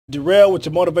Durell with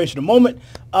your motivational moment.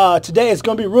 Today it's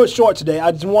going to be real short today.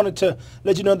 I just wanted to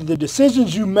let you know that the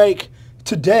decisions you make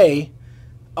today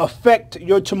affect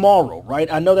your tomorrow,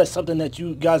 right? I know that's something that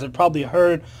you guys have probably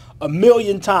heard a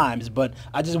million times, but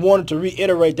I just wanted to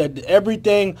reiterate that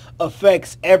everything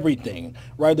affects everything,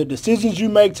 right? The decisions you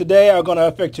make today are going to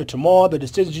affect your tomorrow. The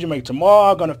decisions you make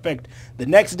tomorrow are going to affect the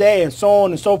next day, and so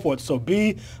on and so forth. So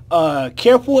be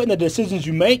careful in the decisions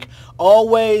you make.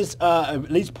 Always at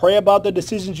least pray about the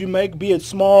decisions you make, be it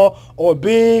small or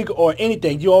big or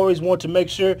anything. You always want to make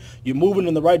sure you're moving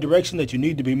in the right direction that you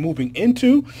need to be moving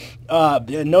into.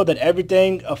 Know that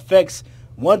everything affects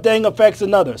one thing affects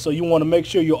another, so you want to make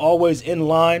sure you're always in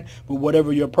line with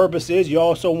whatever your purpose is. You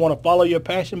also want to follow your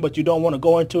passion, but you don't want to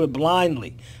go into it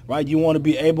blindly, right? You want to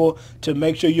be able to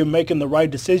make sure you're making the right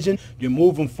decision, you're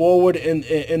moving forward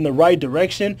in the right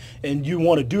direction, and you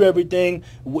want to do everything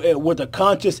with a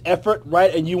conscious effort,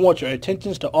 right? And you want your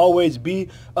intentions to always be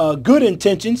good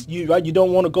intentions, right? You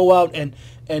don't want to go out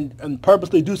and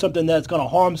purposely do something that's going to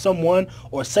harm someone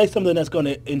or say something that's going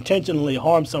to intentionally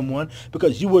harm someone,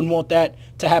 because you wouldn't want that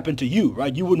to happen to you,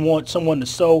 right? You wouldn't want someone to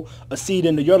sow a seed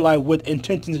into your life with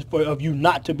intentions of you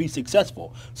not to be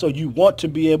successful. So you want to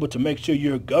be able to make sure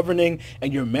you're governing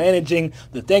and you're managing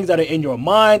the things that are in your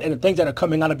mind and the things that are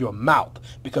coming out of your mouth,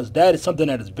 because that is something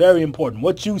that is very important.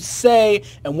 What you say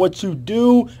and what you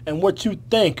do and what you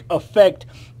think affect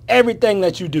everything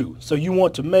that you do. So you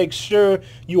want to make sure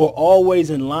you are always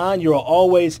in line. You are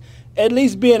always at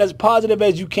least being as positive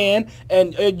as you can.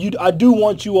 And I do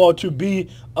want you all to be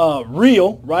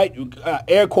real, right?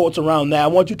 Air quotes around that. I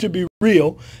want you to be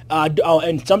real.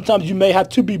 And sometimes you may have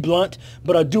to be blunt,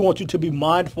 but I do want you to be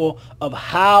mindful of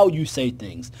how you say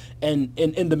things and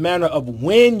in the manner of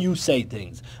when you say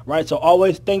things, right? So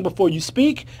always think before you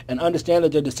speak and understand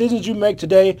that the decisions you make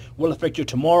today will affect your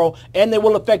tomorrow, and they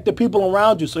will affect the people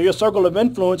around you. So your circle of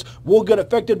influence will get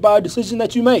affected by a decision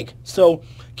that you make. So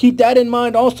keep that in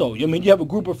mind also. I mean, you have a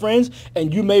group of friends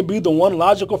and you may be the one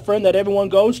logical friend that everyone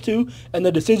goes to, and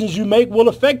the decisions you make will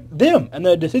affect them, and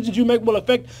the decisions you make will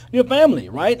affect your family,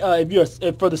 right?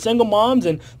 If for the single moms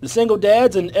and the single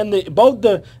dads and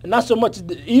not so much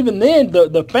even then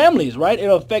the families, right?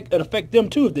 It'll affect them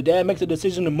too. If the dad makes a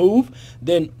decision to move,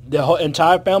 then the whole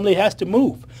entire family has to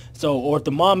move. So, or if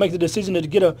the mom makes a decision to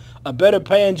get a better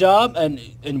paying job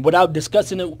and without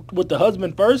discussing it with the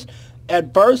husband first,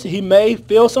 at first he may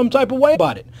feel some type of way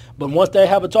about it. But once they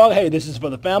have a talk, hey, this is for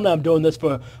the family, I'm doing this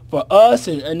for us,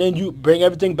 and then you bring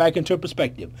everything back into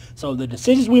perspective. So the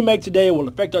decisions we make today will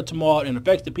affect our tomorrow and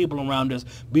affects the people around us.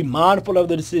 Be mindful of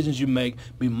the decisions you make.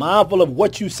 Be mindful of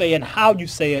what you say and how you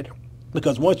say it,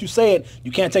 because once you say it,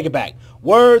 you can't take it back.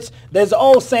 Words, there's an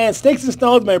old saying, sticks and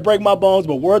stones may break my bones,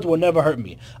 but words will never hurt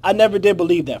me. I never did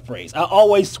believe that phrase. I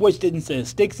always switched it and said,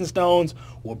 sticks and stones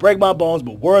will break my bones,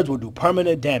 but words will do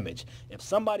permanent damage. If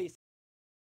somebody